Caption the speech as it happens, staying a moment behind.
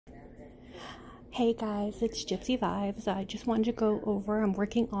Hey guys, it's Gypsy Vibes. I just wanted to go over, I'm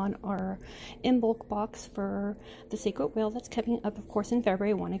working on our Imbolc box for the Sacred Wheel that's coming up, of course, in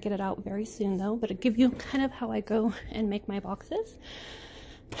February. I want to get it out very soon though, but I'll give you kind of how I go and make my boxes.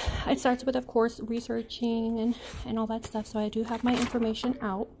 It starts with, of course, researching and all that stuff, so I do have my information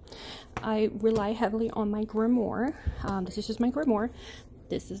out. I rely heavily on my grimoire. This is just my grimoire.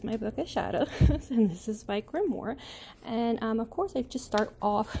 This is my book of shadows and this is my grimoire, and of course I just start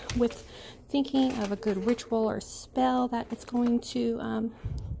off with thinking of a good ritual or spell that it's going to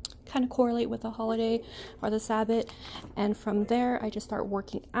kind of correlate with the holiday or the Sabbath, and from there I just start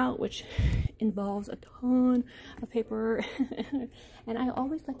working out, which involves a ton of paper and I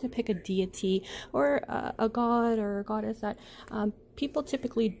always like to pick a deity or a god or a goddess that people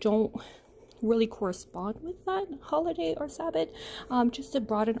typically don't really correspond with that holiday or Sabbath, just to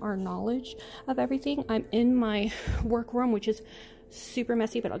broaden our knowledge of everything. I'm in my workroom, which is super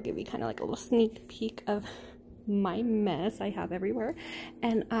messy, but I'll give you kind of like a little sneak peek of my mess I have everywhere,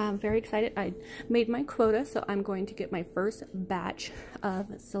 and I'm very excited. I made my quota, so I'm going to get my first batch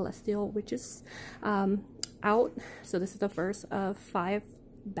of celestial witches out. So this is the first of 5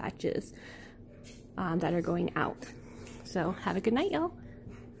 batches that are going out. So have a good night, y'all.